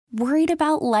Worried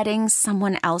about letting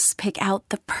someone else pick out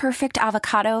the perfect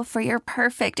avocado for your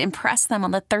perfect impress them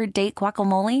on the third date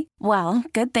guacamole? Well,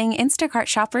 good thing Instacart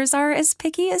shoppers are as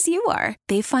picky as you are.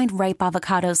 They find ripe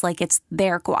avocados like it's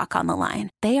their guac on the line.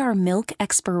 They are milk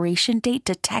expiration date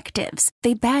detectives.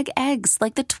 They bag eggs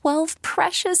like the 12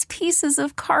 precious pieces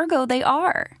of cargo they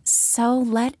are. So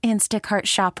let Instacart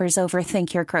shoppers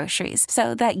overthink your groceries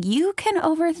so that you can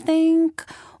overthink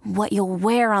what you'll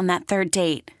wear on that third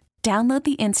date. Download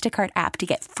the Instacart app to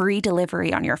get free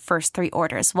delivery on your first 3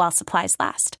 orders while supplies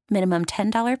last. Minimum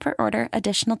 $10 per order.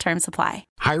 Additional terms apply.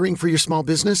 Hiring for your small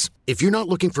business? If you're not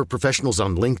looking for professionals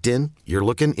on LinkedIn, you're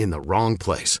looking in the wrong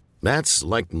place. That's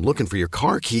like looking for your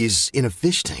car keys in a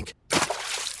fish tank.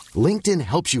 LinkedIn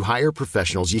helps you hire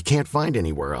professionals you can't find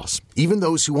anywhere else, even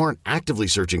those who aren't actively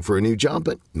searching for a new job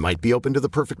but might be open to the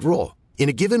perfect role. In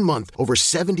a given month, over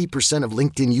 70% of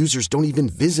LinkedIn users don't even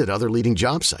visit other leading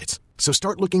job sites. So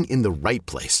start looking in the right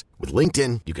place. With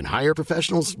LinkedIn, you can hire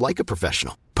professionals like a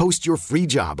professional. Post your free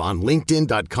job on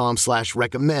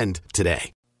linkedin.com/recommend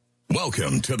today.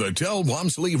 Welcome to the Del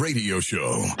Walmsley Radio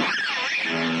Show.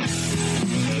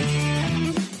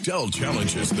 Del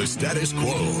challenges the status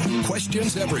quo,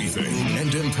 questions everything,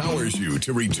 and empowers you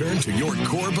to return to your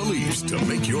core beliefs to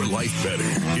make your life better.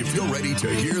 If you're ready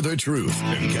to hear the truth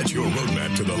and get your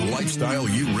roadmap to the lifestyle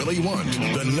you really want,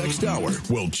 the next hour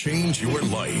will change your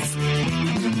life.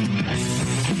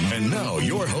 And now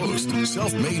your host,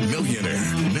 self-made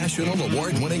millionaire, national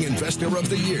award-winning investor of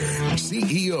the year,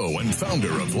 CEO and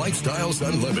founder of Lifestyles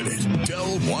Unlimited,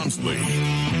 Del Walmsley.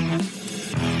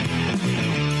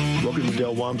 Welcome to the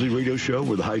Del Walmsley Radio Show,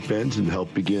 where the hype ends and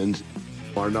help begins.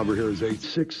 Our number here is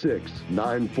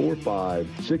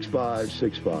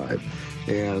 866-945-6565.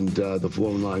 And the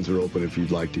phone lines are open if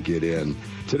you'd like to get in.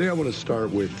 Today I want to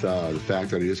start with the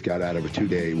fact that I just got out of a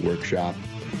 2-day workshop.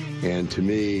 And to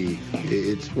me,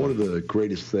 it's one of the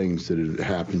greatest things that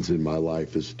happens in my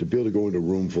life is to be able to go into a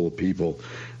room full of people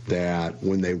that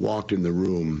when they walked in the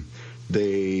room,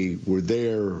 they were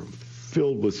there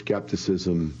filled with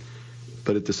skepticism,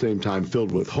 but at the same time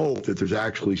filled with hope that there's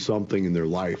actually something in their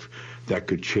life that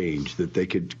could change, that they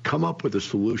could come up with a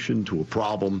solution to a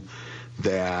problem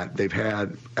that they've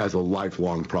had as a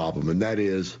lifelong problem. And that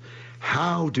is,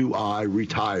 how do I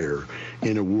retire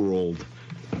in a world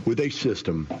with a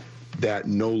system that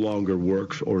no longer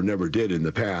works or never did in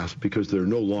the past, because there are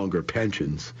no longer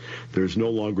pensions. There's no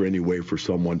longer any way for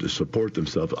someone to support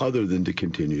themselves other than to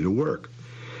continue to work.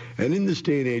 And in this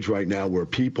day and age right now where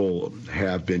people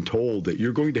have been told that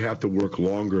you're going to have to work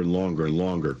longer and longer and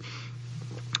longer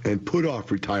and put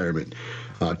off retirement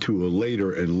to a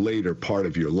later and later part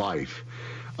of your life,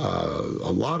 a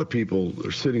lot of people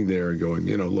are sitting there and going,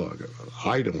 look,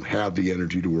 I don't have the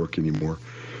energy to work anymore.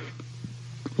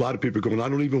 A lot of people are going, I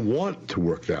don't even want to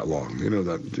work that long.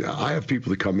 I have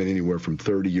people that come in anywhere from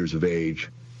 30 years of age.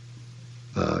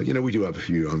 We do have a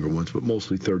few younger ones, but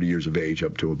mostly 30 years of age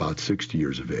up to about 60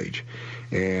 years of age.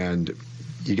 And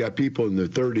you got people in their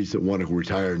 30s that want to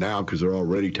retire now because they're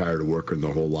already tired of working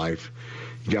their whole life.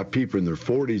 You got people in their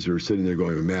 40s who are sitting there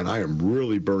going, man, I am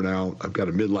really burnt out. I've got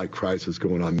a midlife crisis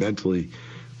going on mentally.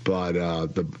 But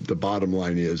the bottom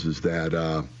line is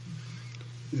that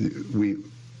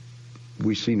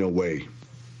we see no way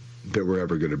that we're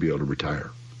ever going to be able to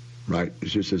retire, right? It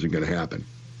just isn't going to happen.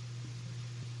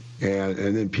 And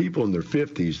then people in their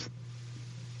 50s,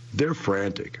 they're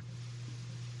frantic.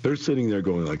 They're sitting there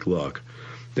going like, look,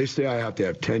 they say I have to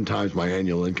have 10 times my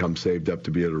annual income saved up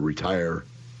to be able to retire.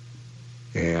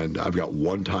 And I've got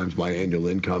 1 times my annual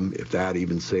income, if that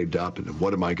even saved up, and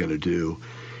what am I going to do?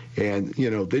 And,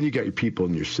 then you got your people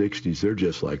in your 60s. They're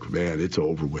just like, man, it's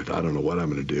over with. I don't know what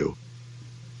I'm going to do.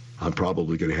 I'm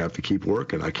probably going to have to keep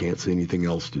working. I can't see anything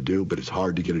else to do, but it's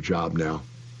hard to get a job now.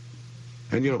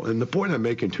 And, and the point I'm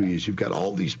making to you is you've got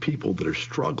all these people that are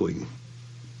struggling,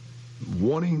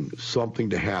 wanting something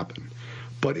to happen.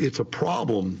 But it's a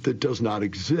problem that does not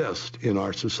exist in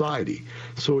our society,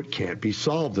 so it can't be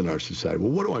solved in our society.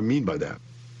 Well, what do I mean by that?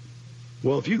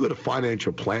 Well, if you go to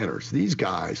financial planners, these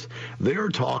guys, they're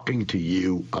talking to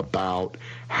you about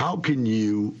how can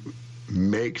you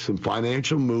make some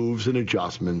financial moves and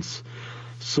adjustments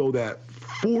so that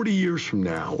 40 years from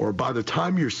now, or by the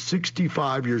time you're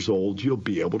 65 years old, you'll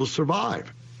be able to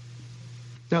survive.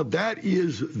 Now, that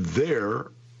is their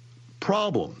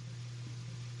problem.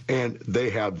 And they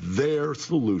have their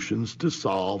solutions to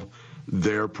solve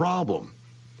their problem.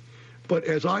 But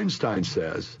as Einstein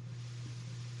says,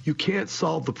 you can't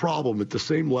solve the problem at the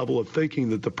same level of thinking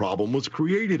that the problem was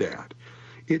created at.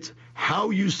 It's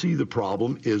how you see the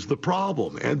problem is the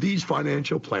problem. And these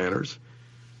financial planners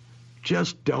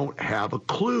just don't have a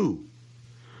clue.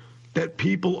 that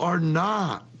people are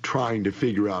not trying to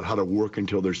figure out how to work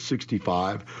until they're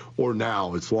 65 or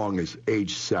now as long as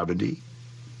age 70.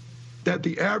 That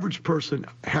the average person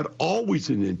had always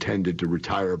intended to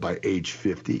retire by age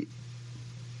 50,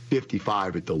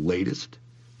 55 at the latest,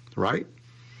 right?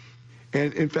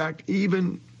 And in fact,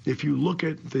 even if you look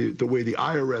at the way the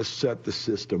IRS set the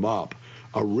system up,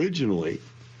 originally,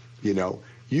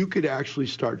 you could actually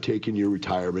start taking your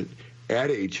retirement at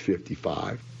age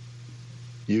 55.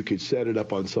 You could set it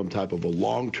up on some type of a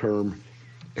long-term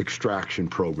extraction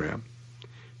program.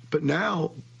 But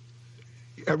now,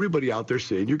 everybody out there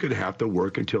saying you're going to have to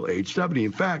work until age 70.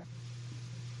 In fact,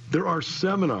 there are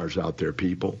seminars out there,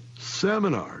 people,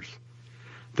 seminars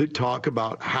that talk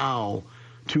about how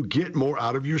to get more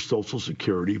out of your Social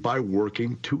Security by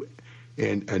working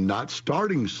and not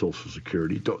starting Social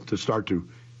Security, to start to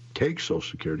take Social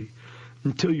Security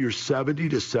until you're 70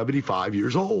 to 75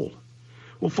 years old.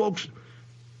 Well, folks,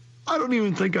 I don't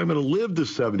even think I'm going to live to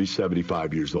 70,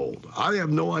 75 years old. I have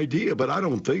no idea, but I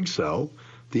don't think so.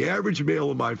 The average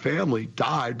male in my family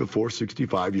died before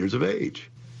 65 years of age.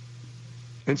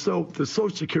 And so the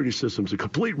Social Security system is a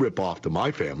complete ripoff to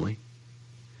my family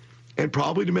and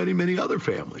probably to many, many other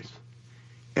families.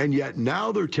 And yet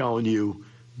now they're telling you,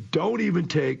 don't even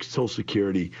take Social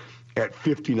Security at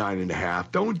 59 and a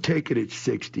half. Don't take it at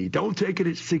 60. Don't take it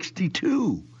at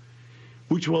 62,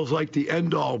 which was like the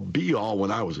end-all, be-all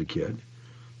when I was a kid.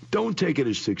 Don't take it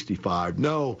at 65.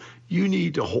 No, you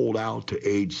need to hold out to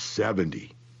age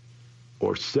 70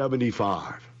 or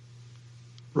 75,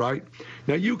 right?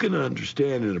 Now, you can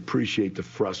understand and appreciate the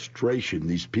frustration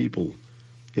these people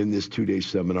in this two-day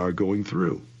seminar are going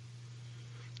through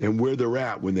and where they're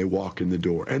at when they walk in the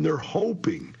door. And they're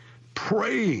hoping,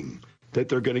 praying that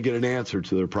they're going to get an answer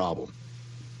to their problem.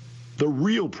 The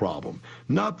real problem,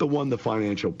 not the one the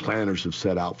financial planners have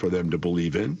set out for them to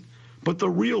believe in, but the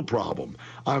real problem.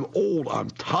 I'm old, I'm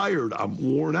tired, I'm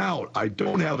worn out, I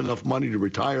don't have enough money to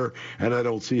retire, and I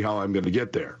don't see how I'm going to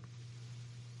get there.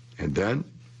 And then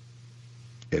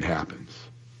it happens.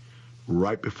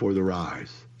 Right before their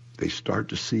eyes, they start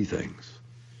to see things.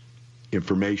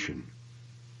 Information,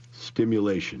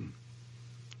 stimulation,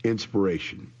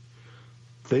 inspiration,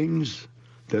 things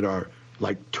that are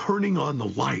like turning on the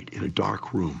light in a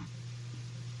dark room.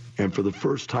 And for the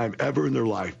first time ever in their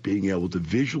life, being able to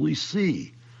visually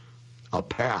see a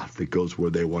path that goes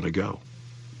where they want to go.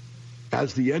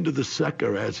 As the end of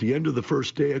the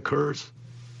first day occurs,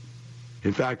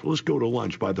 in fact, let's go to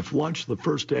lunch. By the lunch the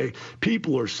first day,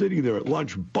 people are sitting there at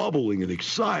lunch bubbling and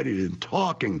excited and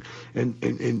talking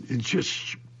and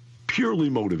just purely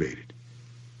motivated,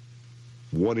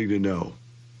 wanting to know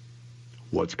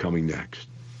what's coming next.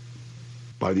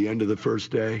 By the end of the first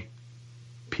day,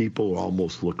 people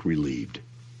almost look relieved.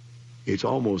 It's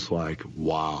almost like,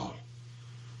 wow.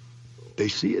 They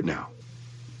see it now.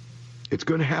 It's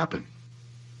going to happen.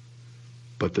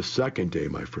 But the second day,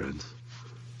 my friends,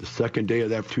 the second day of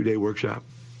that two-day workshop,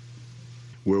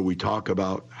 where we talk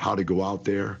about how to go out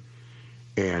there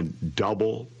and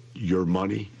double your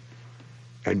money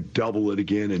and double it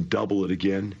again and double it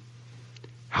again,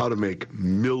 how to make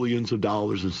millions of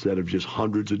dollars instead of just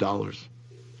hundreds of dollars.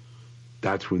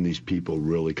 That's when these people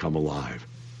really come alive.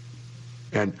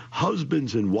 And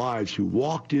husbands and wives who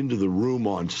walked into the room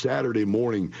on Saturday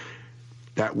morning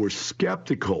that were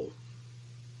skeptical,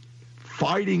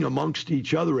 fighting amongst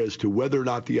each other as to whether or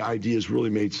not the ideas really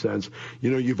made sense.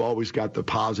 You've always got the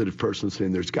positive person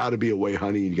saying, there's got to be a way,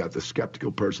 honey, and you got the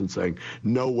skeptical person saying,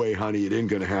 no way, honey, it ain't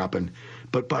going to happen.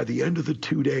 But by the end of the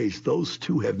 2 days, those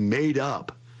two have made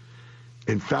up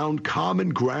and found common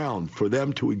ground for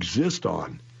them to exist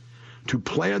on, to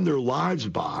plan their lives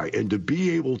by, and to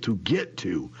be able to get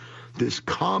to this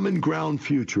common ground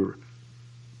future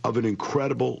of an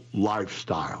incredible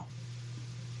lifestyle.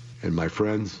 And my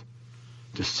friends,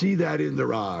 to see that in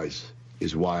their eyes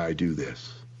is why I do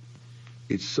this.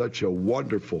 It's such a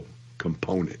wonderful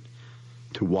component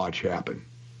to watch happen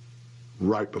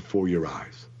right before your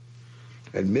eyes.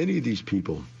 And many of these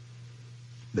people,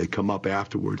 they come up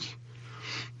afterwards,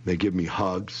 they give me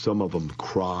hugs, some of them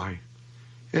cry.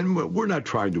 And we're not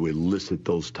trying to elicit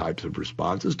those types of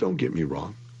responses, don't get me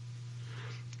wrong.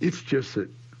 It's just that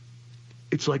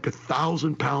it's like a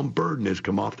 1,000-pound burden has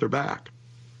come off their back.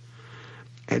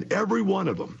 And every one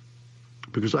of them,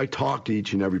 because I talk to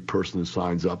each and every person that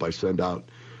signs up, I send out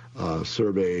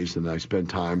surveys and I spend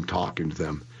time talking to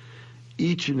them.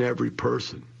 Each and every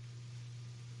person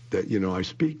that, I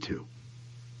speak to,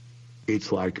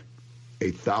 it's like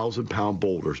a 1,000-pound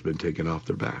boulder's been taken off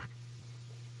their back.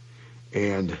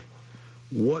 And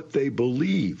what they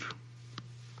believe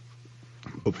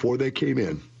before they came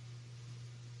in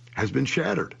has been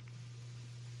shattered.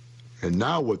 And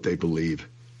now what they believe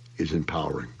is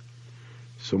empowering.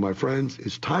 So, my friends,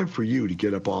 it's time for you to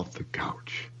get up off the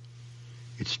couch.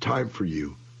 It's time for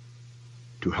you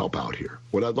to help out here.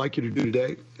 What I'd like you to do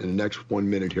today, in the next 1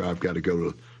 minute here, I've got to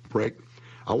go to break.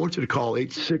 I want you to call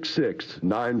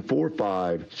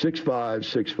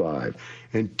 866-945-6565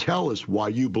 and tell us why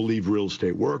you believe real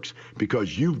estate works,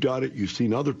 because you've done it, you've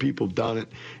seen other people done it,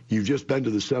 you've just been to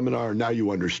the seminar, and now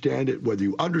you understand it, whether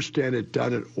you understand it,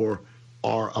 done it, or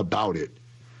are about it.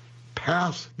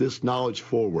 Pass this knowledge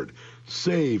forward.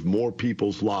 Save more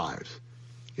people's lives.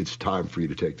 It's time for you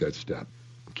to take that step.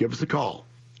 Give us a call.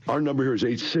 Our number here is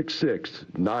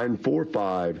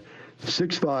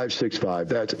 866-945-6565.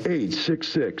 That's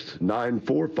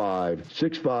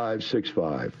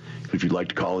 866-945-6565. If you'd like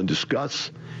to call and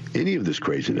discuss any of this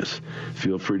craziness,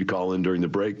 feel free to call in during the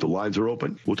break. The lines are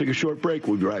open. We'll take a short break.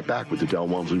 We'll be right back with the Del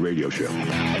Walmsley Radio Show.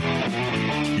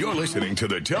 You're listening to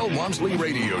the Del Walmsley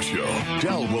Radio Show.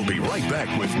 Del will be right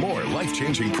back with more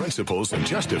life-changing principles in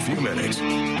just a few minutes.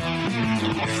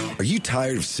 Are you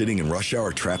tired of sitting in rush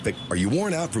hour traffic? Are you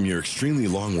worn out from your extremely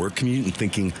long work commute and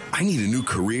thinking, I need a new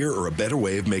career or a better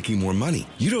way of making more money?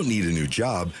 You don't need a new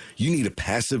job. You need a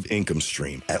passive income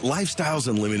stream. At Lifestyles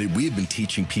Unlimited, we have been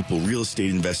teaching people real estate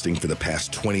investing for the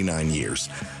past 29 years.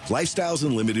 Lifestyles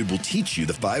Unlimited will teach you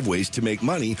the 5 ways to make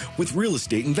money with real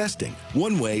estate investing.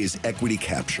 One way is equity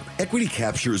capture. Equity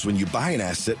capture is when you buy an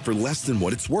asset for less than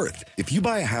what it's worth. If you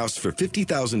buy a house for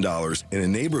 $50,000 in a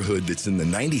neighborhood that's in the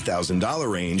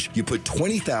 $90,000 range, you put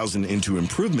 $20,000 into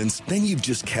improvements, then you've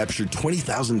just captured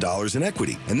 $20,000 in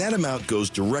equity. And that amount goes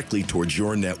directly towards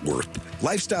your net worth.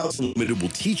 Lifestyles Unlimited will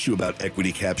teach you about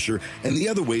equity capture and the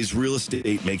other ways real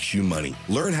estate makes you money.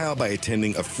 Learn how by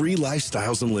attending a free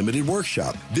Lifestyles Unlimited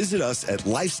workshop. Visit us at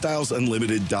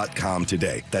lifestylesunlimited.com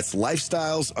today. That's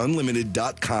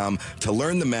lifestylesunlimited.com to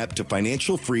learn the map to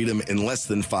financial freedom in less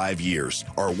than 5 years.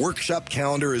 Our workshop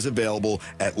calendar is available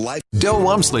at Del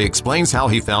Walmsley explains how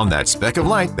he found that speck of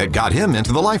light that got him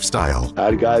into the lifestyle. I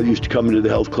had a guy that used to come into the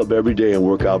health club every day and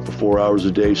work out for 4 hours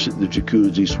a day, sit in the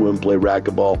jacuzzi, swim, play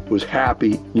racquetball, was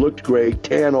happy, looked great,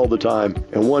 tan all the time.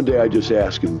 And one day I just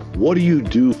asked him, what do you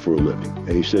do for a living? And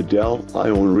he said, Del, I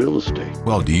own real estate.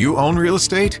 Well, do you own real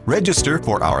estate? Register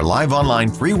for our live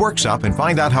online free workshop and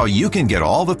find out how you can get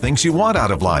all the things you want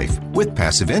out of life with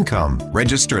passive income.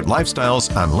 Register at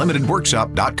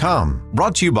lifestylesunlimitedworkshop.com.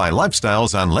 Brought to you by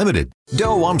Lifestyles Unlimited.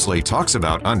 Del Walmsley talks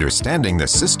about understanding the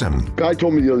system. Guy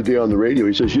told me the other day on the radio,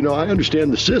 he says, I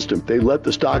understand the system. They let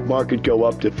the stock market go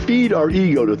up to feed our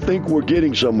ego to think we're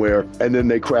getting somewhere, and then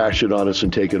they crash it on us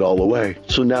and take it all away.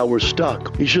 So now we're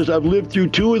stuck. He says, I've lived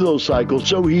through 2 of those cycles,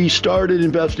 so he started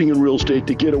investing in real estate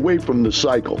to get away from the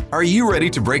cycle. Are you ready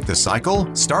to break the cycle?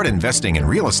 Start investing in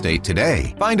real estate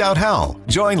today. Find out how.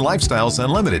 Join Lifestyles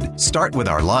Unlimited. Start with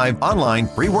our live online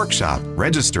free workshop.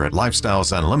 Register at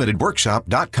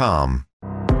lifestylesunlimitedworkshop.com.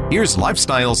 Here's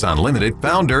Lifestyles Unlimited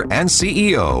founder and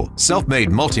CEO,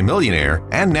 self-made multimillionaire,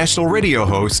 and national radio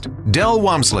host, Del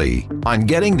Walmsley, on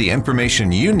getting the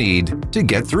information you need to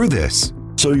get through this.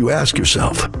 So you ask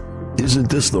yourself, isn't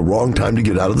this the wrong time to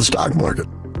get out of the stock market?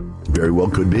 Very well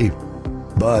could be.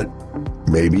 But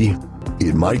maybe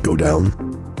it might go down.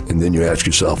 And then you ask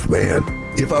yourself, man,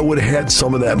 if I would have had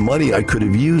some of that money, I could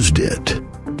have used it.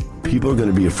 People are going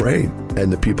to be afraid. And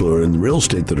the people who are in real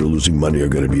estate that are losing money are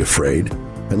going to be afraid.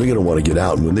 And they're going to want to get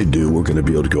out. And when they do, we're going to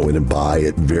be able to go in and buy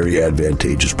at very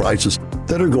advantageous prices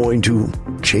that are going to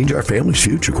change our family's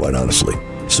future, quite honestly.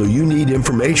 So you need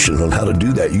information on how to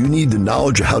do that. You need the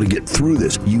knowledge of how to get through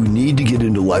this. You need to get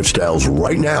into Lifestyles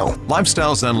right now.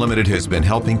 Lifestyles Unlimited has been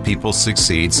helping people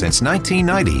succeed since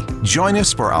 1990. Join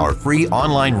us for our free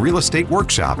online real estate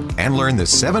workshop and learn the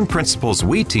 7 principles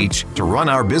we teach to run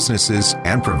our businesses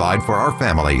and provide for our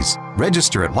families.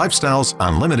 Register at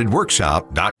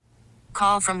lifestylesunlimitedworkshop.com.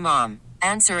 Call from mom.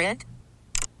 Answer it.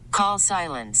 Call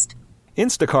silenced.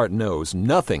 Instacart knows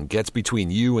nothing gets between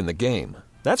you and the game.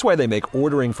 That's why they make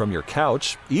ordering from your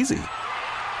couch easy.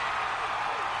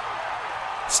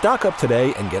 Stock up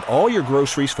today and get all your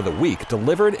groceries for the week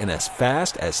delivered in as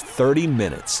fast as 30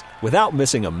 minutes without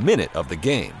missing a minute of the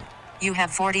game. You have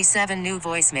 47 new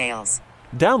voicemails.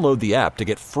 Download the app to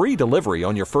get free delivery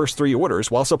on your first 3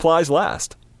 orders while supplies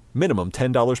last. Minimum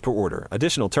 $10 per order.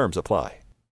 Additional terms apply.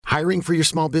 Hiring for your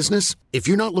small business? If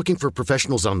you're not looking for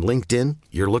professionals on LinkedIn,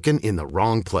 you're looking in the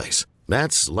wrong place.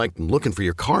 That's like looking for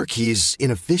your car keys in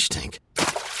a fish tank.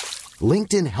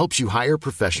 LinkedIn helps you hire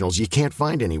professionals you can't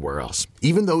find anywhere else,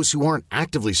 even those who aren't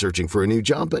actively searching for a new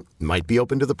job but might be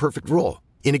open to the perfect role.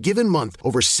 In a given month,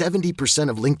 over 70%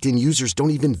 of LinkedIn users don't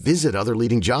even visit other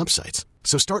leading job sites.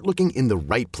 So start looking in the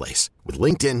right place. With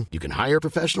LinkedIn, you can hire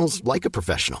professionals like a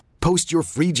professional. Post your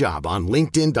free job on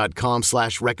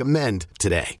linkedin.com/recommend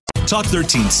today. Talk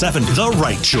 13.7, the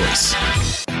right choice.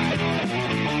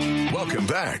 Welcome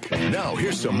back. Now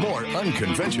here's some more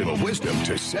unconventional wisdom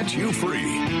to set you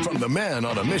free from the man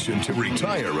on a mission to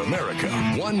retire America,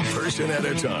 one person at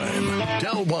a time,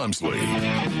 Del Walmsley.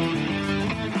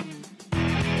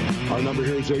 Our number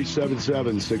here is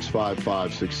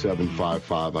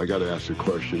 877-655-6755. I got to ask a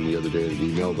question the other day in an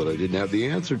email that I didn't have the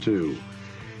answer to.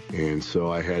 And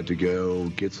so I had to go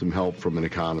get some help from an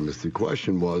economist. The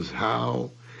question was,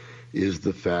 how is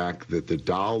the fact that the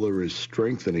dollar is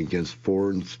strengthening against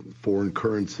foreign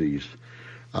currencies,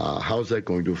 how is that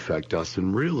going to affect us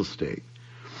in real estate?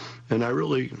 And I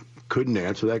really couldn't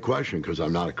answer that question because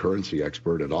I'm not a currency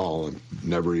expert at all. I've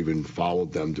never even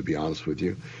followed them, to be honest with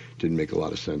you. Didn't make a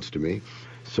lot of sense to me.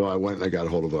 So I went and I got a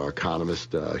hold of our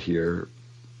economist here,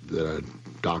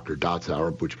 Dr.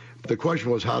 Dotzauer, which the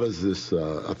question was, how does this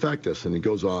affect us? And he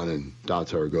goes on, and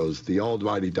Dotzauer goes, the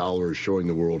almighty dollar is showing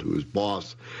the world who is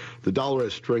boss. The dollar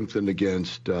has strengthened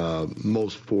against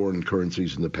most foreign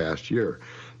currencies in the past year.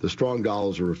 The strong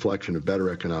dollar is a reflection of better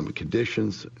economic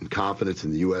conditions and confidence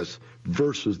in the U.S.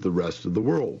 versus the rest of the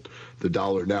world. The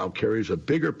dollar now carries a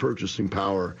bigger purchasing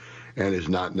power and is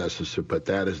not necessary, but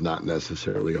that is not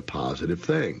necessarily a positive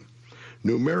thing.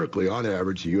 Numerically, on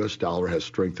average, the U.S. dollar has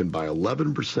strengthened by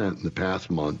 11% in the past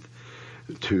month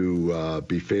to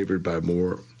be favored by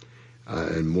more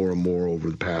and more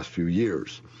over the past few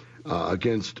years.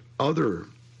 Against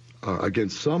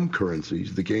some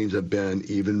currencies, the gains have been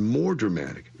even more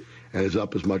dramatic and is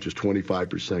up as much as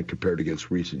 25% compared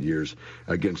against recent years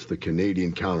against the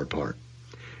Canadian counterpart,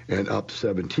 and up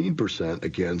 17%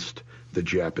 against the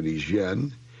Japanese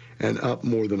yen, and up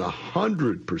more than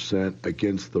 100%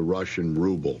 against the Russian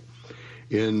ruble.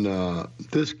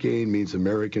 This gain means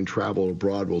American travel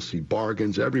abroad will see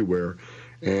bargains everywhere,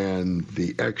 and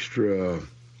the extra,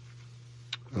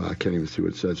 I can't even see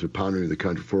what it says, pondering the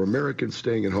country. For Americans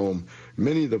staying at home,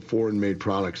 many of the foreign-made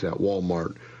products at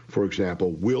Walmart, for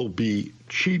example, will be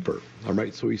cheaper. All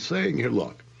right, so he's saying here,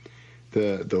 look,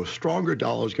 the stronger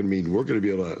dollar is going to mean we're going to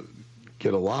be able to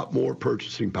get a lot more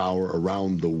purchasing power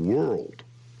around the world,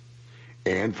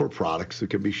 and for products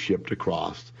that can be shipped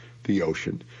across the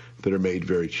ocean that are made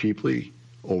very cheaply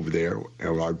over there,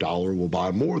 and our dollar will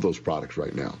buy more of those products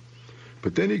right now.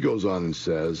 But then he goes on and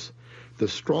says, the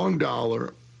strong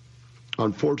dollar,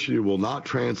 unfortunately, will not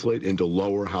translate into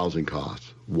lower housing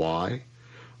costs. Why?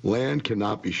 Land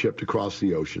cannot be shipped across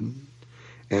the ocean,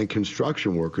 and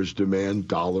construction workers demand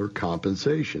dollar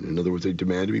compensation. In other words, they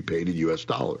demand to be paid in U.S.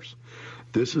 dollars.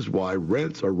 This is why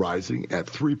rents are rising at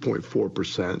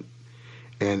 3.4%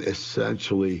 and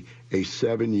essentially a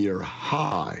 7-year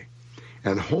high,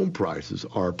 and home prices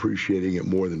are appreciating at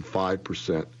more than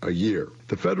 5% a year.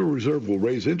 The Federal Reserve will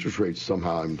raise interest rates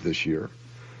sometime this year.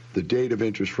 The date of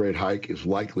interest rate hike is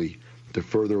likely to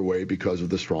further away because of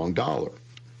the strong dollar,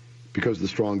 because the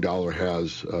strong dollar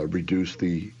has reduced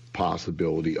the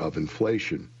possibility of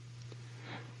inflation.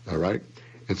 All right?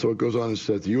 And so it goes on and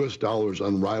says the U.S. dollar is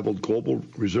unrivaled global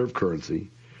reserve currency.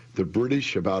 The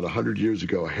British, about 100 years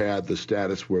ago, had the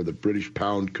status where the British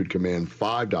pound could command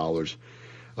 $5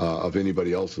 of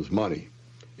anybody else's money.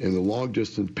 In the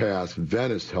long-distance past,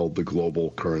 Venice held the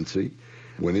global currency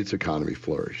when its economy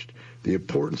flourished. The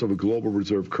importance of a global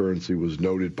reserve currency was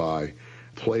noted by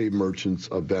play merchants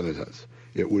of Venice.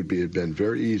 It would have been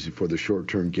very easy for the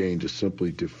short-term gain to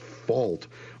simply default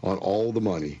on all the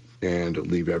money and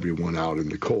leave everyone out in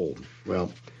the cold.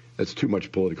 Well, that's too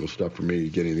much political stuff for me to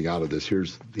get anything out of this.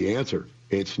 Here's the answer.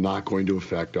 It's not going to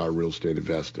affect our real estate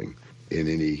investing in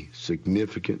any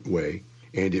significant way,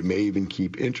 and it may even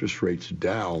keep interest rates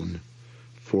down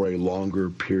for a longer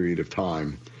period of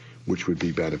time, which would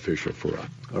be beneficial for us.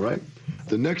 All right?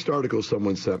 The next article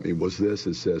someone sent me was this.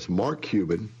 It says, Mark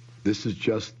Cuban, this is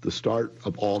just the start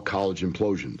of all college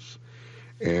implosions.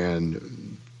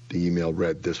 And the email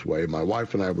read this way. My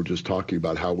wife and I were just talking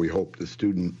about how we hope the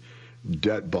student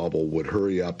debt bubble would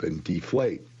hurry up and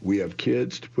deflate. We have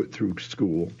kids to put through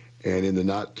school, and in the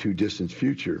not-too-distant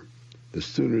future, the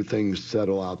sooner things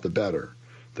settle out, the better.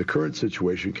 The current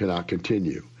situation cannot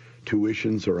continue.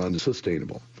 Tuitions are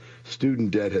unsustainable.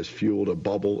 Student debt has fueled a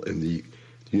bubble in the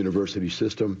university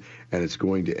system, and it's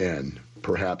going to end,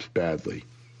 perhaps badly.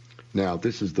 Now,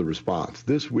 this is the response.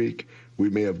 This week, we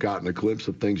may have gotten a glimpse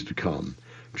of things to come.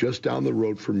 Just down the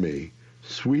road from me,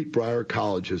 Sweetbriar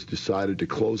College has decided to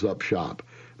close up shop.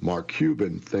 Mark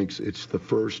Cuban thinks it's the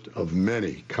first of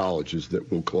many colleges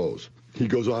that will close. He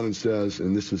goes on and says,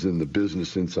 and this is in the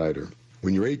Business Insider,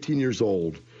 when you're 18 years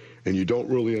old and you don't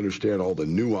really understand all the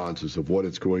nuances of what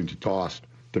it's going to cost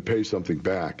to pay something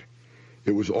back,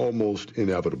 it was almost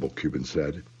inevitable, Cuban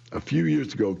said. A few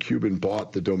years ago, Cuban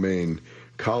bought the domain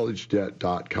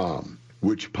collegedebt.com,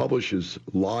 which publishes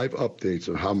live updates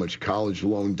on how much college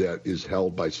loan debt is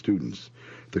held by students.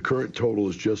 The current total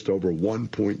is just over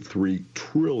 $1.3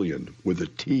 trillion, with a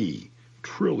T,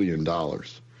 trillion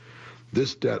dollars.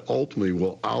 This debt ultimately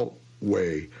will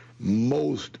outweigh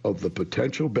most of the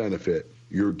potential benefit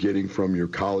you're getting from your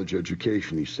college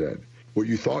education, he said. What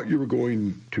you thought you were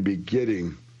going to be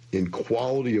getting in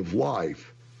quality of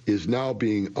life is now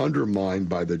being undermined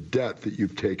by the debt that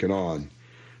you've taken on,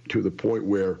 to the point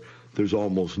where there's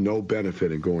almost no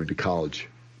benefit in going to college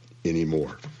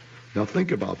anymore. Now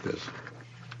think about this.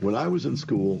 When I was in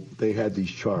school, they had these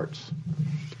charts.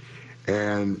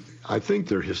 And I think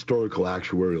they're historical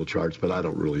actuarial charts, but I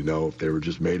don't really know if they were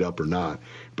just made up or not.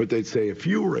 But they'd say if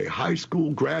you were a high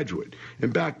school graduate,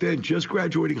 and back then just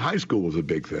graduating high school was a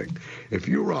big thing. If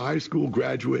you were a high school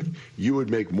graduate, you would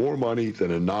make more money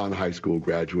than a non-high school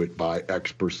graduate by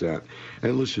X percent.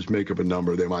 And let's just make up a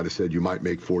number. They might have said you might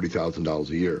make $40,000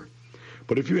 a year.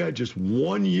 But if you had just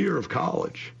 1 year of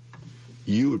college,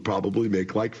 you would probably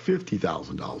make like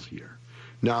 $50,000 a year.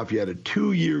 Now, if you had a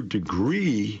 2-year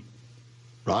degree,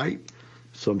 right,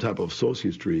 some type of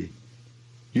associate's degree,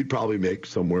 you'd probably make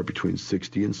somewhere between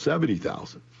 $60,000 and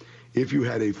 $70,000. If you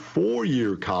had a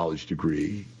 4-year college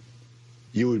degree,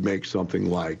 you would make something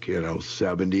like,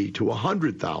 $70,000 to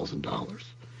 $100,000.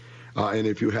 And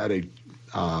if you had a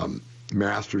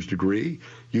master's degree,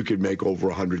 you could make over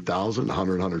 $100,000, $100,000,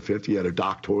 $150,000. You had a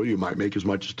doctoral, you might make as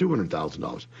much as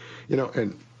 $200,000.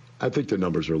 And I think the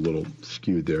numbers are a little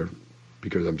skewed there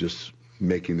because I'm just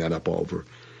making that up all over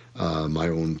my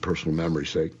own personal memory's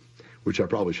sake, which I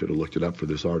probably should have looked it up for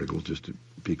this article just to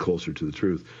be closer to the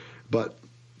truth. But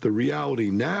the reality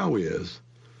now is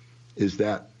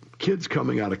that kids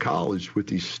coming out of college with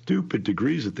these stupid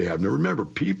degrees that they have. Now remember,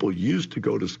 people used to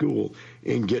go to school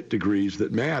and get degrees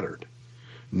that mattered.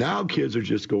 Now kids are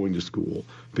just going to school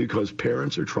because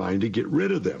parents are trying to get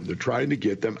rid of them. They're trying to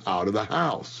get them out of the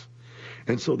house.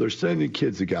 And so they're sending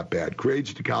kids that got bad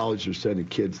grades to college. They're sending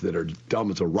kids that are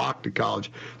dumb as a rock to college.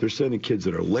 They're sending kids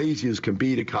that are lazy as can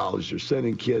be to college. They're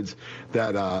sending kids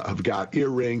that have got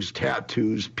earrings,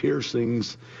 tattoos,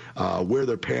 piercings, wear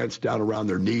their pants down around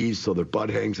their knees so their butt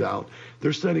hangs out.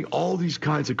 They're sending all these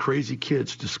kinds of crazy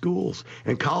kids to schools.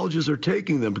 And colleges are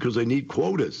taking them because they need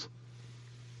quotas.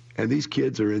 And these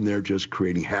kids are in there just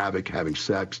creating havoc, having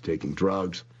sex, taking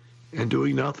drugs, and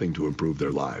doing nothing to improve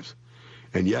their lives.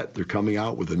 And yet they're coming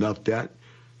out with enough debt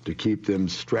to keep them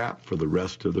strapped for the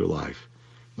rest of their life.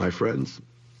 My friends,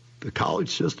 the college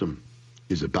system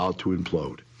is about to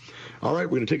implode. All right,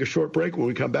 we're going to take a short break. When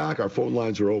we come back, our phone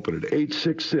lines are open at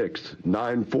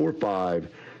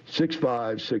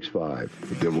 866-945-6565.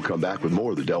 Then we'll come back with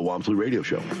more of the Del Walmsley Radio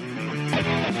Show.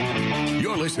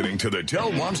 You're listening to the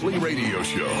Del Walmsley Radio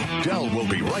Show. Del will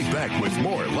be right back with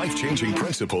more life-changing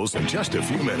principles in just a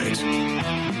few minutes.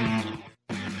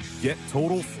 Get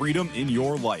total freedom in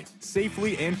your life,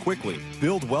 safely and quickly.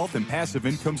 Build wealth and passive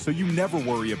income so you never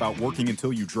worry about working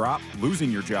until you drop,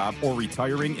 losing your job, or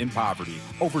retiring in poverty.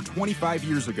 Over 25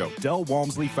 years ago, Del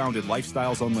Walmsley founded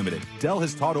Lifestyles Unlimited. Del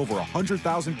has taught over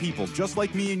 100,000 people just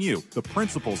like me and you the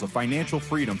principles of financial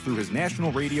freedom through his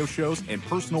national radio shows and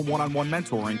personal one-on-one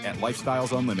mentoring at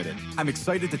Lifestyles Unlimited. I'm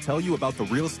excited to tell you about the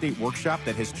real estate workshop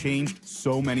that has changed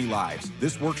so many lives.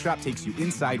 This workshop takes you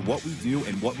inside what we do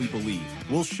and what we believe.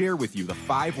 We'll share with you the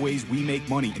 5 ways we make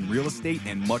money in real estate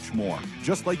and much more.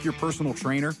 Just like your personal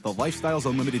trainer, the Lifestyles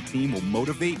Unlimited team will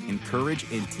motivate, encourage,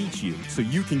 and teach you so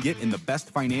you can get in the best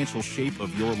financial shape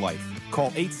of your life.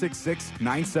 Call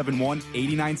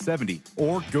 866-971-8970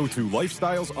 or go to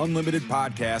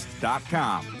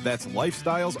lifestylesunlimitedpodcast.com. That's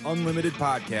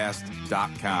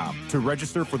lifestylesunlimitedpodcast.com to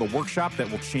register for the workshop that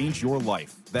will change your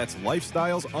life. That's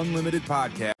Lifestyles Unlimited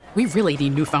Podcast. We really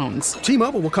need new phones.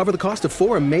 T-Mobile will cover the cost of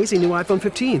 4 amazing new iPhone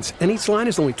 15s, and each line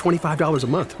is only $25 a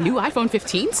month. New iPhone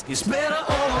 15s? It's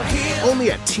better over here.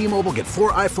 Only at T-Mobile, get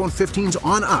 4 iPhone 15s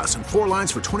on us and 4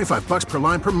 lines for $25 per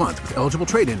line per month with eligible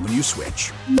trade-in when you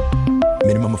switch.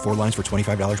 Minimum of 4 lines for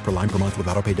 $25 per line per month with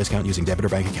autopay discount using debit or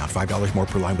bank account. $5 more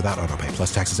per line without autopay,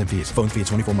 plus taxes and fees. Phone fee at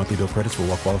 24 monthly bill credits for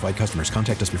well-qualified customers.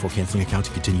 Contact us before canceling account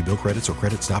to continue bill credits or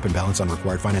credit stop and balance on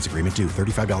required finance agreement due.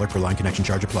 $35 per line connection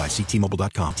charge applies. See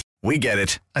T-Mobile.com. We get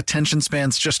it. Attention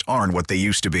spans just aren't what they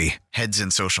used to be. Heads in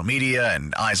social media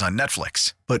and eyes on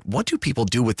Netflix. But what do people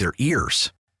do with their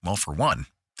ears? Well, for one,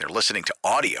 they're listening to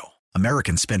audio.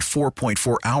 Americans spend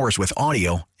 4.4 hours with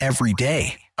audio every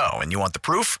day. Oh, and you want the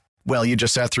proof? Well, you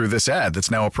just sat through this ad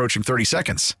that's now approaching 30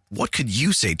 seconds. What could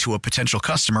you say to a potential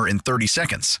customer in 30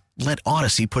 seconds? Let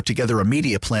Odyssey put together a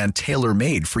media plan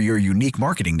tailor-made for your unique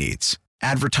marketing needs.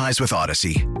 Advertise with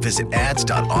Odyssey. Visit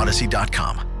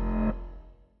ads.odyssey.com.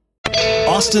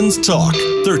 Austin's Talk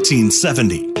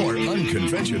 1370. Or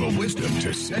unconventional wisdom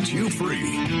to set you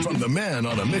free. From the man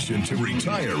on a mission to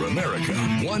retire America,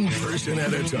 one person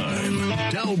at a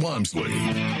time. Del Walmsley.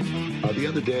 The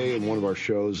other day in one of our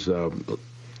shows,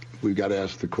 we got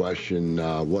asked the question,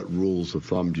 what rules of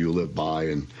thumb do you live by?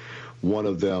 And one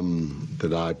of them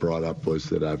that I brought up was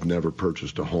that I've never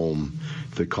purchased a home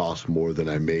that cost more than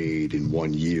I made in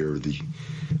 1 year, the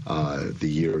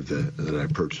year that I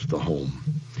purchased the home.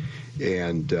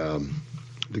 And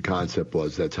the concept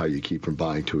was that's how you keep from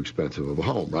buying too expensive of a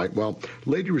home, right? Well,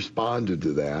 lady responded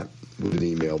to that with an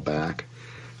email back.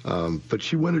 But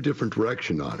she went a different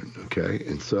direction on it, okay?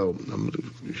 And so I'm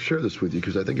going to share this with you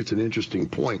because I think it's an interesting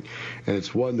point, and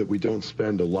it's one that we don't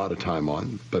spend a lot of time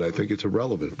on, but I think it's a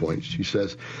relevant point. She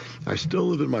says, I still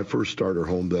live in my first starter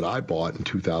home that I bought in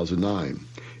 2009.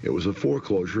 It was a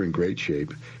foreclosure in great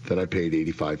shape that I paid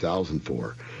 $85,000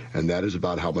 for, and that is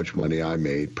about how much money I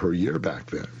made per year back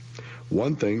then.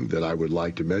 One thing that I would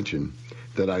like to mention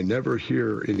that I never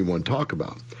hear anyone talk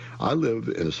about. I live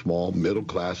in a small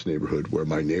middle-class neighborhood where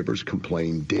my neighbors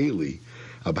complain daily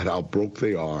about how broke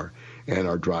they are and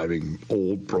are driving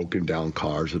old, broken-down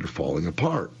cars that are falling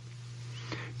apart.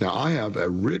 Now, I have a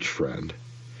rich friend,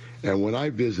 and when I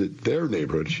visit their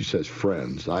neighborhood, she says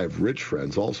friends. I have rich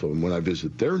friends also, and when I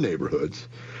visit their neighborhoods,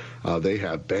 they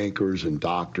have bankers and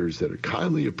doctors that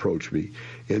kindly approach me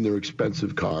in their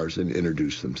expensive cars and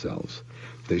introduce themselves.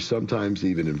 They sometimes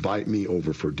even invite me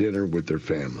over for dinner with their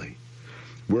family.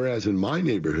 Whereas in my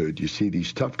neighborhood, you see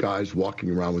these tough guys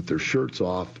walking around with their shirts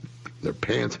off, their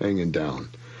pants hanging down.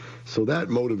 So that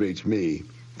motivates me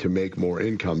to make more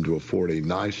income to afford a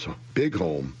nice big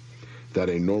home that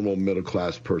a normal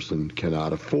middle-class person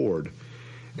cannot afford,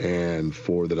 and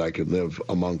for that I can live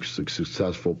amongst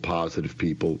successful, positive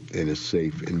people in a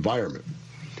safe environment.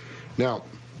 Now,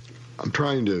 I'm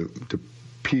trying to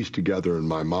piece together in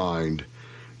my mind,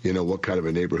 you know, what kind of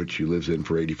a neighborhood she lives in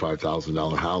for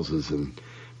 $85,000 houses.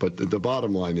 But the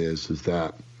bottom line is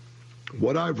that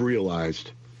what I've realized,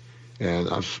 and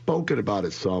I've spoken about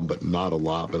it some, but not a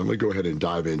lot, but I'm going to go ahead and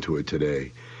dive into it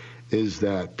today, is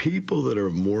that people that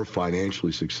are more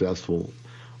financially successful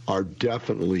are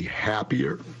definitely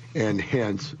happier and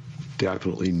hence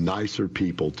definitely nicer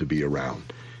people to be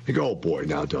around. You go, oh boy,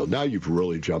 now, Del, now you've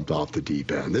really jumped off the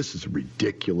deep end. This is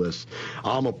ridiculous.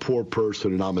 I'm a poor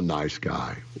person and I'm a nice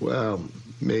guy. Well,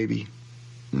 maybe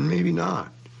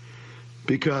not.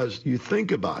 Because you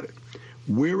think about it,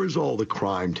 where is all the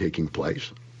crime taking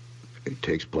place? It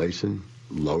takes place in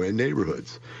low-end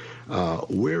neighborhoods.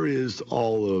 Where is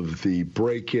all of the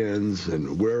break-ins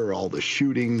and where are all the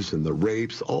shootings and the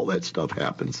rapes? All that stuff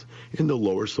happens in the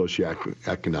lower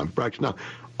socioeconomic brackets. Now,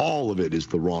 all of it is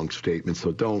the wrong statement,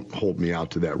 so don't hold me out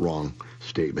to that wrong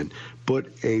statement. But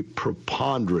a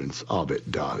preponderance of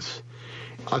it does.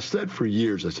 I've said for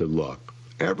years, I said, look,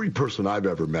 every person I've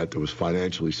ever met that was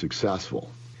financially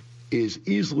successful is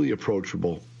easily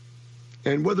approachable.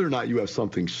 And whether or not you have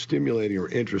something stimulating or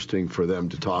interesting for them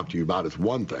to talk to you about is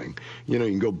one thing. You know,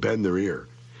 you can go bend their ear.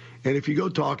 And if you go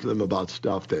talk to them about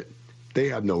stuff that they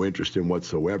have no interest in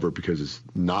whatsoever because it's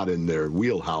not in their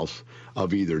wheelhouse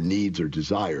of either needs or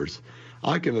desires,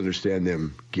 I can understand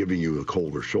them giving you a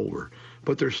colder shoulder.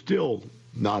 But they're still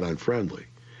not unfriendly.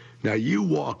 Now, you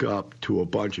walk up to a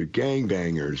bunch of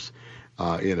gangbangers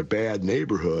in a bad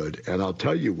neighborhood, and I'll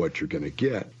tell you what you're going to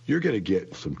get. You're going to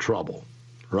get some trouble,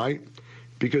 right?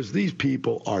 Because these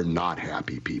people are not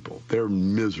happy people. They're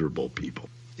miserable people.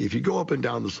 If you go up and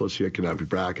down the socioeconomic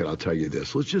bracket, I'll tell you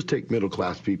this. Let's just take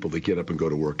middle-class people that get up and go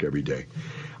to work every day.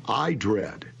 I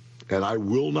dread, and I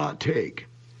will not take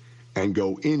and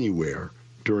go anywhere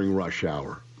during rush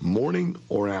hour, morning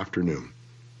or afternoon,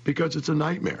 because it's a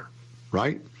nightmare,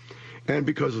 right? And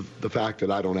because of the fact that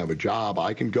I don't have a job,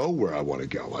 I can go where I want to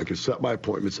go. I can set my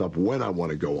appointments up when I want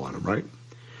to go on them, right?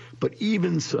 But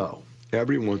even so,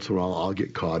 every once in a while, I'll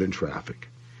get caught in traffic.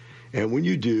 And when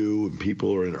you do, and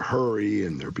people are in a hurry,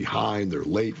 and they're behind, they're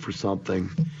late for something,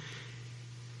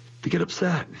 they get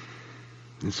upset.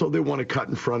 And so they want to cut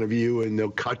in front of you, and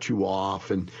they'll cut you off,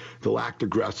 and they'll act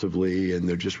aggressively, and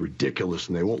they're just ridiculous,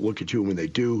 and they won't look at you. And when they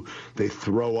do, they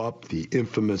throw up the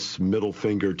infamous middle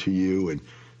finger to you, and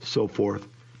so forth.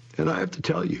 And I have to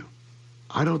tell you,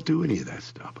 I don't do any of that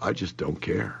stuff. I just don't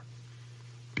care.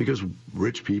 Because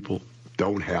rich people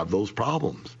don't have those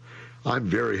problems. I'm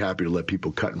very happy to let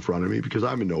people cut in front of me because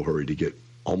I'm in no hurry to get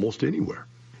almost anywhere.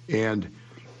 And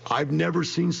I've never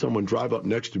seen someone drive up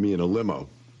next to me in a limo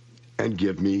and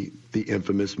give me the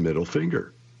infamous middle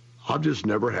finger. I've just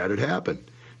never had it happen.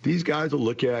 These guys will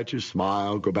look at you,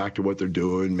 smile, go back to what they're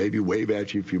doing, maybe wave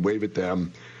at you if you wave at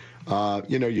them.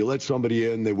 You let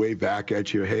somebody in, they wave back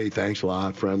at you, hey, thanks a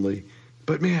lot, friendly.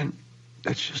 But, man,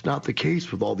 that's just not the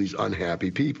case with all these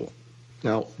unhappy people.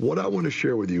 Now, what I want to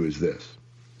share with you is this.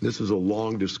 This is a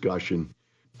long discussion,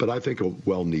 but I think a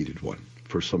well-needed one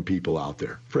for some people out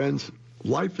there. Friends,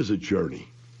 life is a journey.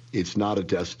 It's not a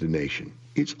destination.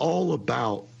 It's all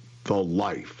about the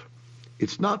life.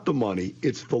 It's not the money.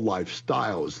 It's the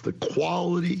lifestyle. It's the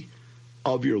quality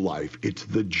of your life. It's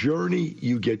the journey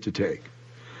you get to take.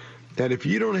 And if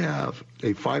you don't have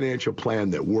a financial plan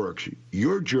that works,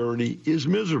 your journey is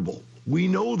miserable. We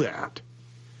know that.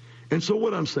 And so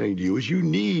what I'm saying to you is you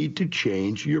need to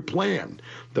change your plan.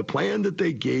 The plan that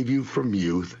they gave you from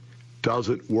youth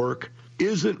doesn't work,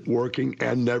 isn't working,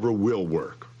 and never will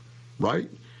work, right?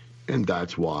 And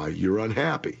that's why you're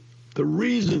unhappy. The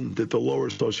reason that the lower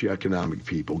socioeconomic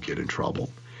people get in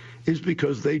trouble is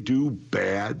because they do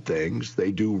bad things,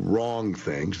 they do wrong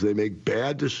things, they make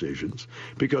bad decisions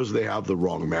because they have the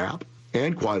wrong map,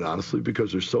 and quite honestly,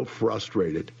 because they're so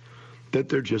frustrated that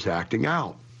they're just acting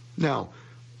out. Now,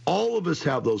 all of us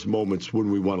have those moments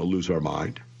when we want to lose our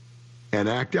mind and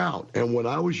act out. And when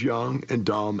I was young and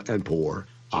dumb and poor,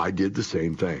 I did the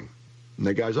same thing.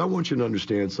 Now, guys, I want you to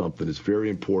understand something that's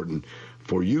very important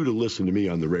for you to listen to me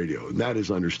on the radio, and that is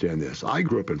understand this. I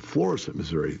grew up in Florissant,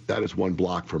 Missouri. That is 1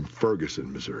 block from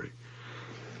Ferguson, Missouri.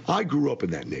 I grew up in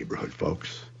that neighborhood,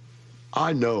 folks.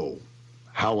 I know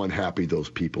how unhappy those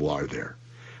people are there.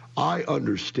 I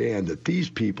understand that these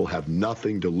people have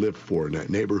nothing to live for in that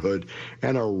neighborhood,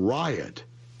 and a riot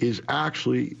is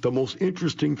actually the most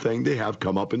interesting thing they have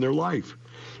come up in their life.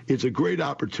 It's a great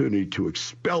opportunity to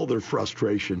expel their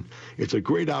frustration. It's a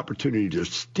great opportunity to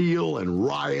steal and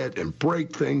riot and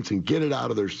break things and get it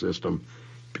out of their system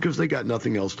because they got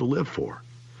nothing else to live for.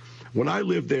 When I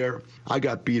lived there, I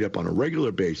got beat up on a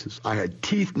regular basis. I had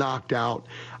teeth knocked out.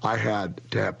 I had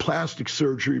to have plastic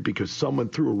surgery because someone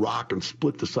threw a rock and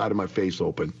split the side of my face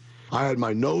open. I had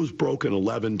my nose broken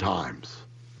 11 times.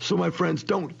 So my friends,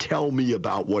 don't tell me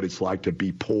about what it's like to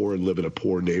be poor and live in a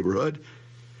poor neighborhood.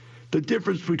 The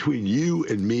difference between you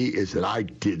and me is that I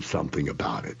did something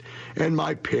about it, and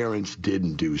my parents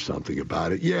didn't do something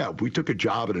about it. Yeah, we took a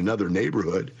job in another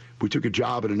neighborhood. We took a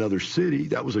job in another city.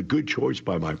 That was a good choice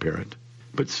by my parent.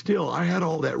 But still, I had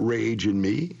all that rage in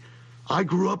me. I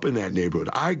grew up in that neighborhood.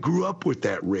 I grew up with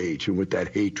that rage and with that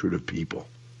hatred of people.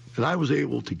 And I was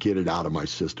able to get it out of my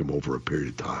system over a period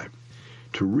of time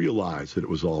to realize that it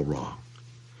was all wrong.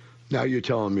 Now you're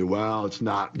telling me, well, it's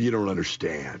not, you don't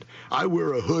understand. I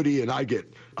wear a hoodie and I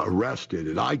get arrested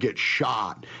and I get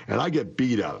shot and I get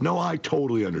beat up. No, I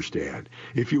totally understand.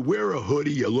 If you wear a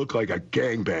hoodie, you look like a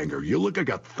gangbanger. You look like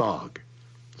a thug.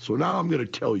 So now I'm going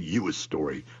to tell you a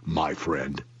story, my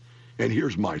friend. And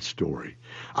here's my story.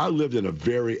 I lived in a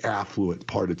very affluent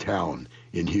part of town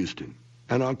in Houston.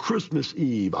 And on Christmas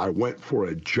Eve, I went for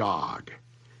a jog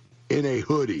in a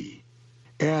hoodie.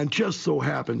 And just so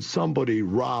happened somebody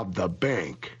robbed the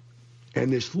bank.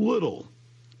 And this little,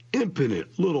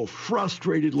 impotent, little,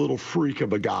 frustrated little freak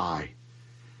of a guy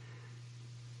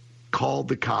called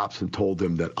the cops and told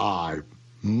them that I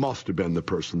must have been the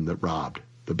person that robbed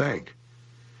the bank.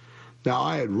 Now,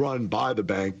 I had run by the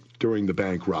bank during the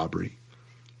bank robbery.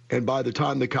 And by the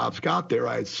time the cops got there,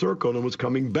 I had circled and was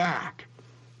coming back.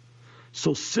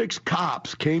 So 6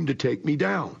 cops came to take me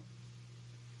down.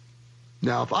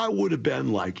 Now, if I would have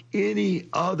been like any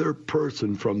other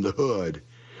person from the hood,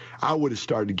 I would have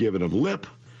started giving them lip.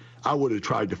 I would have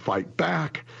tried to fight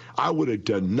back. I would have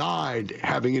denied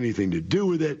having anything to do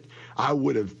with it. I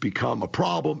would have become a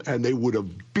problem, and they would have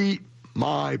beat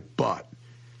my butt.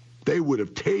 They would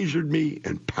have tasered me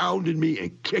and pounded me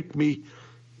and kicked me,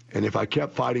 and if I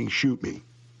kept fighting, shoot me.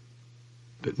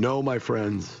 But no, my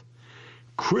friends,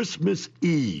 Christmas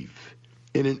Eve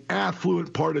in an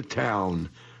affluent part of town,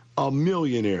 a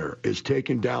millionaire is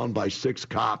taken down by 6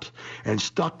 cops and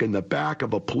stuck in the back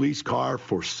of a police car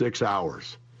for 6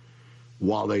 hours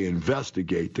while they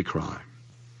investigate the crime,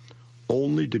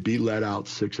 only to be let out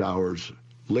 6 hours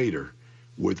later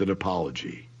with an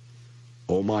apology.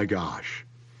 Oh my gosh,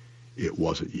 it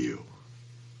wasn't you.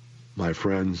 My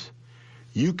friends,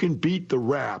 you can beat the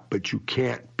rap, but you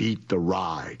can't beat the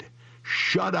ride.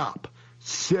 Shut up,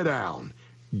 sit down,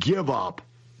 give up,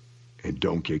 and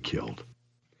don't get killed.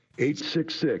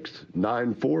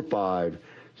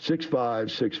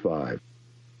 866-945-6565.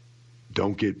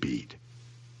 Don't get beat.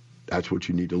 That's what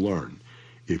you need to learn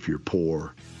if you're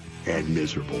poor and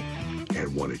miserable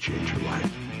and want to change your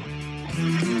life.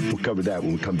 We'll cover that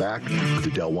when we come back with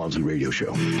the Del Walmsley Radio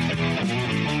Show.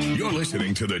 You're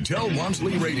listening to the Del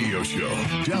Walmsley Radio Show.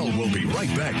 Del will be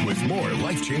right back with more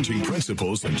life-changing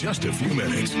principles in just a few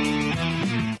minutes.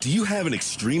 Do you have an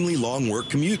extremely long work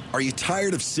commute? Are you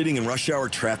tired of sitting in rush hour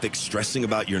traffic stressing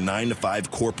about your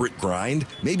 9-to-5 corporate grind?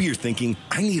 Maybe you're thinking,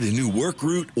 I need a new work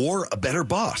route or a better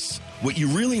boss. What you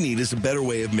really need is a better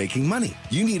way of making money.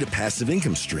 You need a passive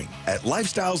income stream. At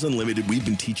Lifestyles Unlimited, we've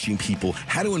been teaching people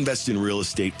how to invest in real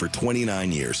estate for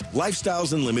 29 years.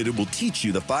 Lifestyles Unlimited will teach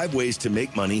you the 5 ways to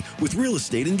make money with real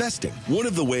estate investing. One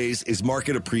of the ways is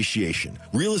market appreciation.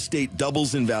 Real estate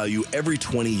doubles in value every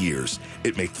 20 years.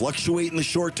 It may fluctuate in the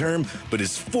short term, but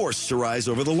is forced to rise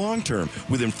over the long term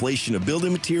with inflation of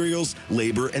building materials,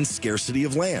 labor, and scarcity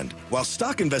of land. While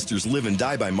stock investors live and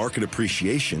die by market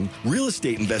appreciation, real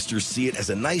estate investors see it as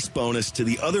a nice bonus to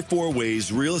the other 4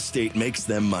 ways real estate makes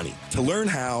them money. To learn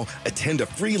how, attend a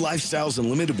free Lifestyles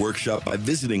Unlimited workshop by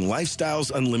visiting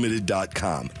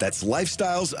lifestylesunlimited.com. That's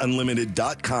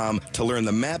lifestylesunlimited.com to learn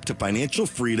the map to financial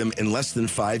freedom in less than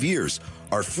 5 years.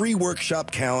 Our free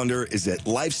workshop calendar is at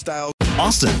Lifestyle.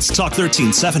 Austin's Talk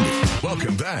 1370.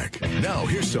 Welcome back. Now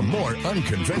here's some more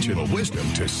unconventional wisdom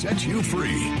to set you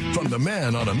free from the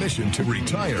man on a mission to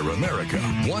retire America,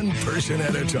 one person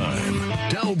at a time,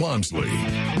 Del Walmsley.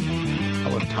 I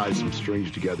want to tie some strings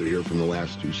together here from the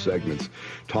last 2 segments,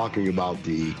 talking about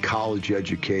the college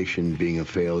education being a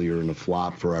failure and a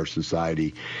flop for our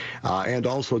society, and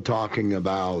also talking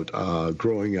about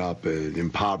growing up in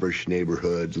impoverished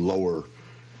neighborhoods, lower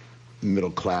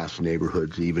middle-class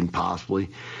neighborhoods even, possibly.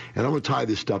 And I'm going to tie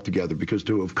this stuff together because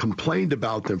to have complained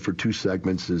about them for 2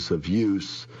 segments is of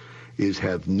use, is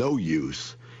have no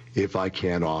use if I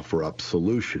can't offer up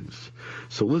solutions.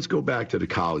 So let's go back to the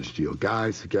college deal.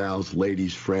 Guys, gals,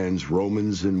 ladies, friends,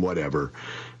 Romans, and whatever.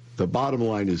 The bottom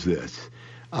line is this.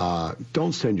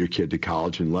 Don't send your kid to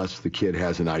college unless the kid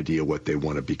has an idea what they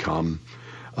want to become.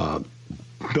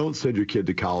 Don't send your kid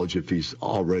to college if he's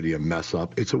already a mess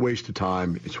up. It's a waste of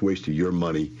time. It's a waste of your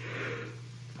money.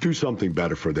 Do something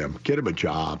better for them. Get them a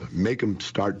job. Make them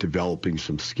start developing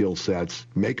some skill sets.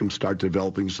 Make them start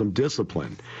developing some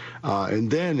discipline.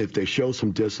 And then if they show some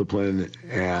discipline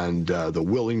and the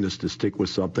willingness to stick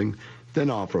with something, then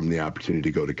offer them the opportunity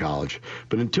to go to college.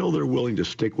 But until they're willing to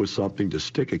stick with something, to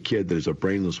stick a kid that is a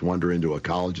brainless wonder into a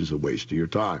college is a waste of your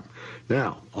time.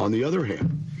 Now, on the other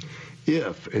hand,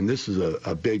 if, and this is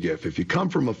a big if you come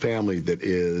from a family that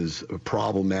is a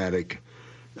problematic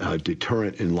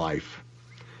deterrent in life,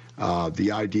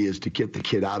 the idea is to get the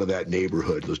kid out of that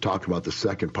neighborhood. Let's talk about the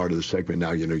second part of the segment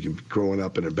now. You know, you're growing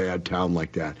up in a bad town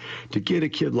like that. To get a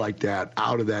kid like that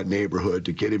out of that neighborhood,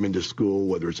 to get him into school,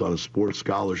 whether it's on a sports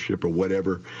scholarship or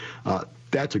whatever,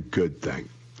 that's a good thing.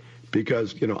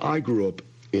 Because, you know, I grew up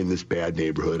in this bad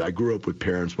neighborhood. I grew up with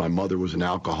parents. My mother was an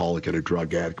alcoholic and a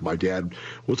drug addict. My dad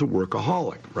was a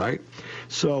workaholic, right?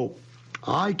 So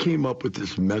I came up with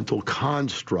this mental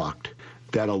construct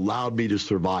that allowed me to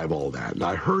survive all that. And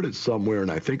I heard it somewhere, and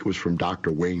I think it was from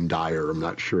Dr. Wayne Dyer. I'm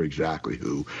not sure exactly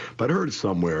who, but I heard it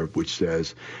somewhere which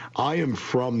says, I am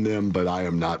from them, but I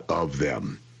am not of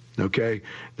them. Okay?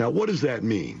 Now, what does that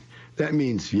mean? That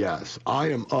means, yes,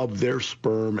 I am of their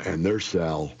sperm and their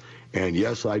cell, and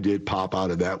yes, I did pop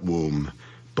out of that womb,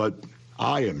 but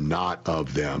I am not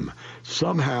of them.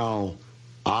 Somehow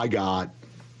I got,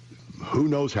 who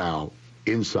knows how,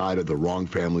 inside of the wrong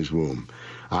family's womb.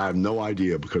 I have no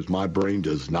idea because my brain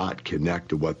does not connect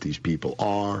to what these people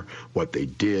are, what they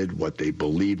did, what they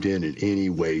believed in any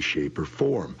way, shape, or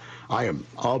form. I am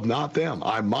of not them.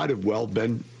 I might have well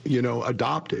been, you know,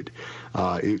 adopted.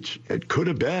 It could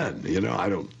have been, you know, I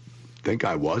don't think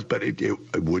I was, but it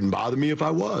wouldn't bother me if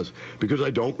I was, because I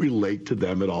don't relate to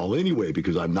them at all anyway,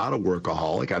 because I'm not a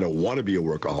workaholic. I don't want to be a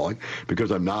workaholic,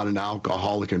 because I'm not an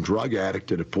alcoholic and drug addict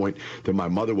to the point that my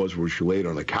mother was, where she laid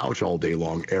on a couch all day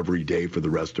long every day for the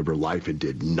rest of her life and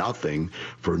did nothing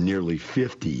for nearly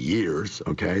 50 years.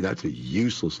 Okay, that's a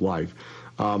useless life.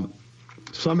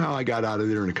 Somehow I got out of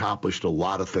there and accomplished a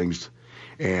lot of things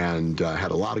and had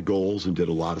a lot of goals and did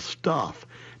a lot of stuff.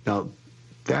 Now,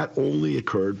 that only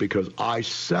occurred because I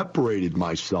separated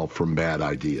myself from bad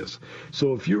ideas.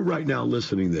 So if you're right now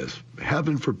listening to this,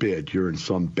 heaven forbid you're in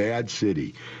some bad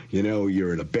city, you know,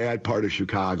 you're in a bad part of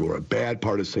Chicago or a bad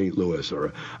part of St. Louis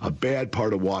or a bad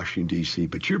part of Washington, D.C.,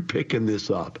 but you're picking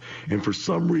this up. And for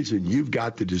some reason, you've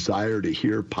got the desire to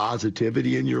hear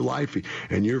positivity in your life,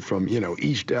 and you're from, you know,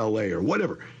 East L.A. or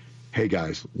whatever. Hey,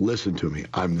 guys, listen to me.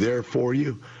 I'm there for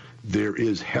you. There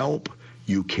is help.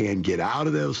 You can get out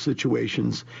of those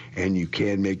situations, and you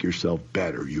can make yourself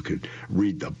better. You can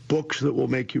read the books that will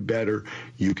make you better.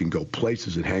 You can go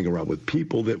places and hang around with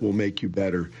people that will make you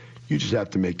better. You just have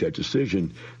to make that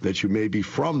decision that you may be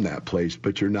from that place,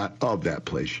 but you're not of that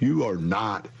place. You are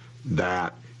not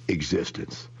that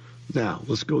existence. Now,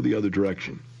 let's go the other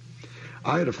direction.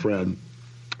 I had a friend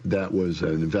that was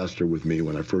an investor with me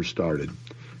when I first started.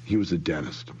 He was a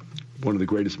dentist, one of the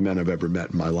greatest men I've ever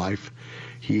met in my life.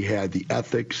 He had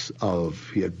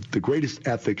the greatest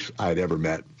ethics I'd ever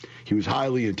met. He was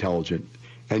highly intelligent,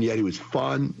 and yet he was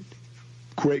fun,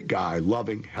 great guy,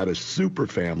 loving, had a super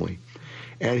family,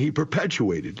 and he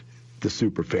perpetuated the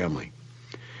super family.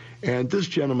 And this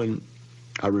gentleman,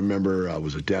 I remember,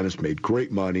 was a dentist, made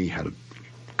great money, had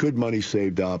good money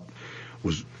saved up,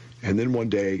 and then one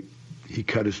day he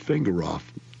cut his finger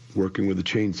off working with a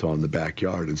chainsaw in the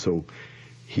backyard, and so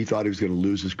he thought he was going to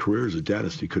lose his career as a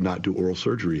dentist. He could not do oral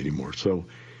surgery anymore. So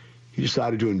he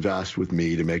decided to invest with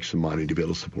me to make some money to be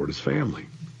able to support his family.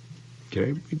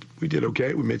 Okay, we did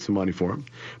okay. We made some money for him.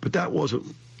 But that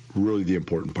wasn't really the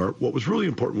important part. What was really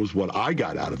important was what I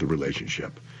got out of the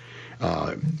relationship,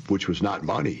 which was not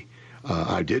money.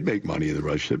 I did make money in the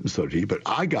relationship, and so did he, but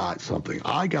I got something.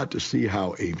 I got to see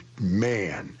how a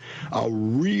man, a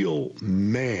real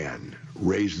man,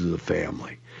 raises a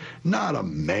family. Not a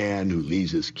man who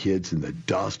leaves his kids in the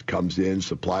dust, comes in,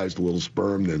 supplies a little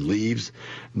sperm, then leaves.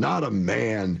 Not a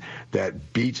man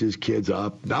that beats his kids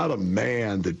up. Not a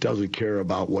man that doesn't care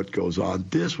about what goes on.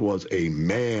 This was a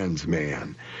man's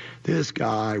man. This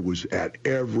guy was at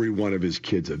every one of his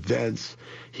kids' events.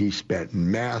 He spent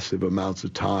massive amounts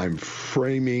of time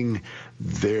framing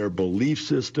their belief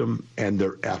system and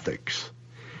their ethics.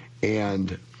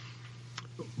 And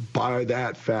by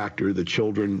that factor, the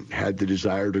children had the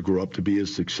desire to grow up to be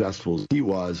as successful as he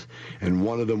was, and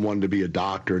one of them wanted to be a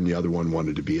doctor and the other one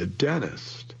wanted to be a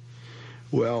dentist.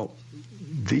 Well,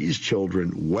 these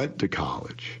children went to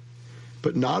college,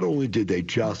 but not only did they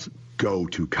just go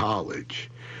to college,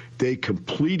 they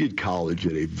completed college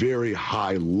at a very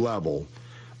high level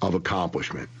of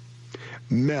accomplishment,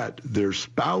 met their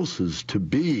spouses to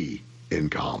be in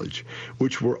college,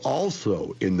 which were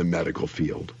also in the medical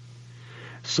field.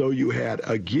 So you had,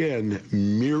 again,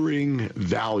 mirroring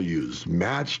values,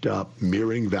 matched up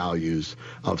mirroring values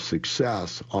of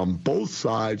success on both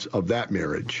sides of that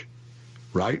marriage,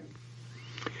 right?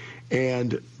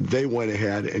 And they went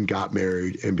ahead and got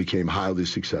married and became highly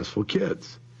successful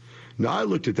kids. Now, I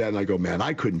looked at that and I go, man,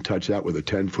 I couldn't touch that with a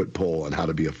 10-foot pole on how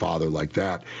to be a father like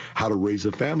that, how to raise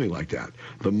a family like that.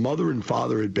 The mother and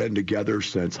father had been together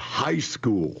since high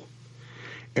school,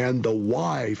 and the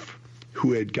wife,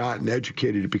 who had gotten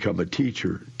educated to become a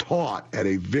teacher, taught at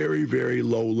a very, very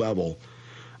low level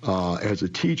as a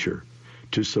teacher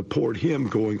to support him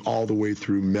going all the way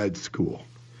through med school.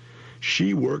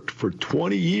 She worked for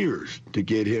 20 years to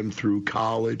get him through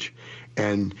college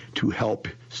and to help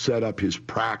set up his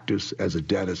practice as a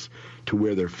dentist to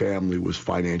where their family was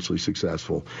financially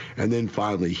successful. And then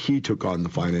finally he took on the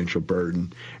financial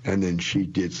burden, and then she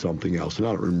did something else. And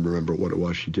I don't remember what it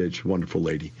was she did. She's a wonderful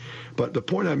lady. But the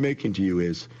point I'm making to you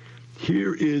is,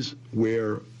 here is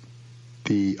where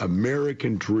the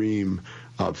American dream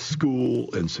of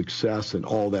school and success and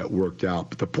all that worked out.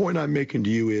 But the point I'm making to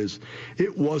you is,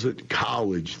 it wasn't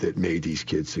college that made these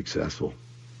kids successful.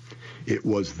 It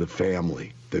was the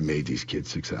family that made these kids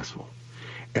successful.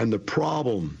 And the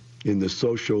problem in the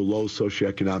low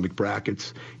socioeconomic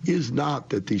brackets is not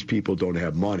that these people don't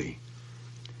have money.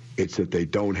 It's that they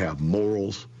don't have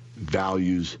morals,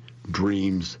 values,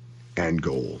 dreams, and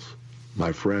goals.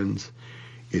 My friends,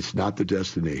 it's not the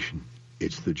destination,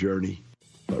 it's the journey.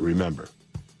 But remember,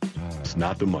 it's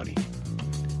not the money,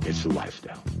 it's the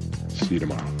lifestyle. See you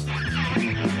tomorrow.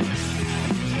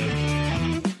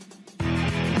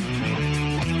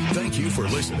 Thank you for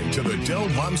listening to the Del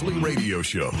Walmsley Radio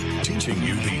Show, teaching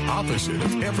you the opposite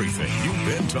of everything you've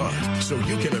been taught, so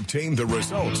you can obtain the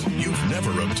results you've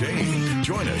never obtained.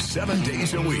 Join us 7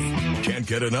 days a week. Can't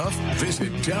get enough?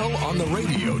 Visit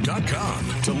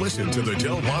DelOnTheRadio.com to listen to the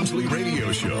Del Walmsley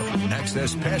Radio Show,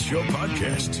 access past show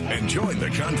podcasts, and join the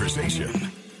conversation.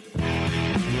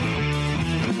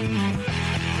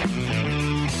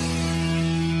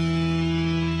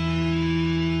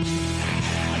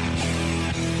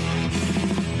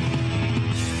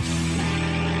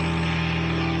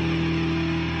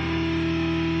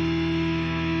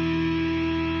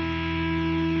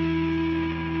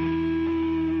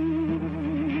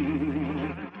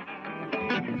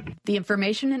 The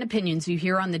information and opinions you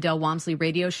hear on the Del Walmsley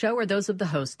radio show are those of the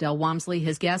host, Del Walmsley,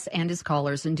 his guests, and his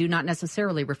callers, and do not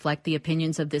necessarily reflect the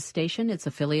opinions of this station, its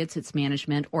affiliates, its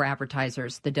management, or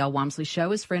advertisers. The Del Walmsley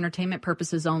show is for entertainment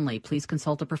purposes only. Please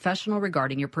consult a professional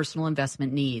regarding your personal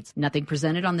investment needs. Nothing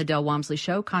presented on the Del Walmsley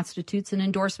show constitutes an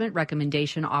endorsement,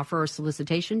 recommendation, offer, or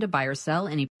solicitation to buy or sell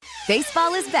any.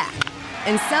 Baseball is back,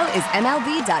 and so is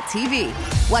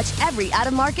MLB.tv. Watch every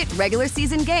out-of-market regular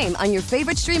season game on your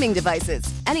favorite streaming devices,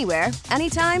 anywhere,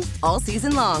 anytime, all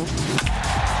season long.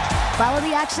 Follow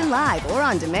the action live or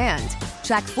on demand.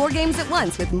 Track 4 games at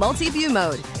once with multi-view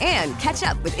mode and catch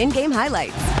up with in-game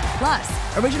highlights.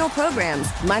 Plus, original programs,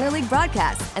 minor league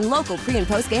broadcasts, and local pre- and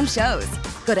post-game shows.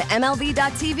 Go to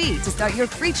MLB.tv to start your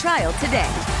free trial today.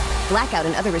 Blackout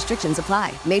and other restrictions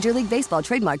apply. Major League Baseball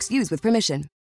trademarks used with permission.